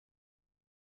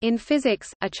In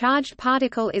physics, a charged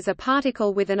particle is a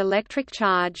particle with an electric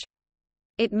charge.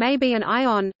 It may be an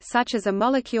ion, such as a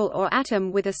molecule or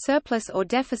atom with a surplus or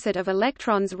deficit of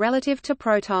electrons relative to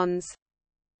protons.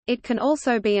 It can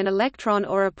also be an electron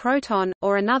or a proton,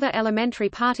 or another elementary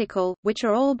particle, which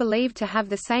are all believed to have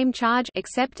the same charge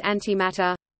except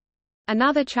antimatter.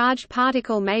 Another charged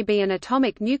particle may be an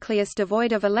atomic nucleus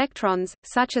devoid of electrons,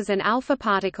 such as an alpha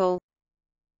particle.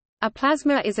 A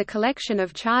plasma is a collection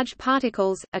of charged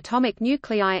particles, atomic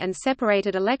nuclei and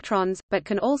separated electrons, but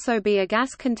can also be a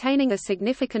gas containing a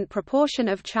significant proportion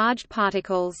of charged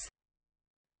particles.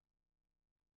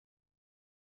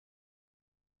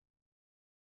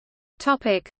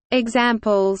 Topic: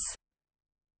 Examples.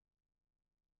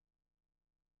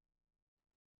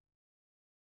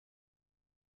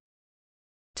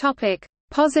 Topic: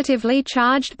 Positively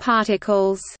charged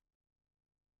particles.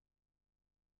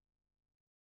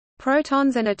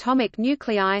 Protons and atomic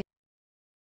nuclei,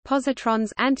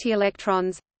 positrons,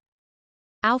 antielectrons,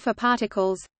 alpha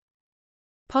particles,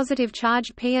 positive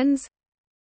charged pions,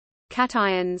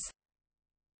 cations.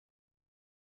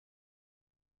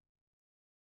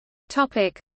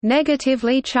 Topic: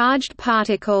 Negatively charged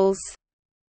particles.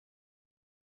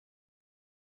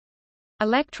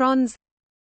 Electrons,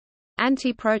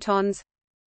 antiprotons,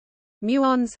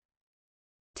 muons,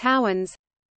 tauons,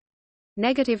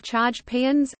 negative charged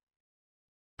pions,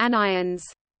 anions.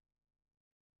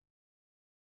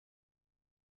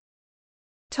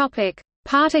 Topic: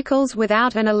 Particles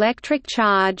without an electric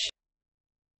charge.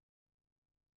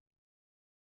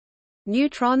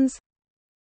 Neutrons,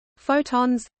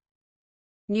 photons,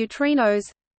 neutrinos,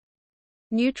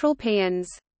 neutral pions.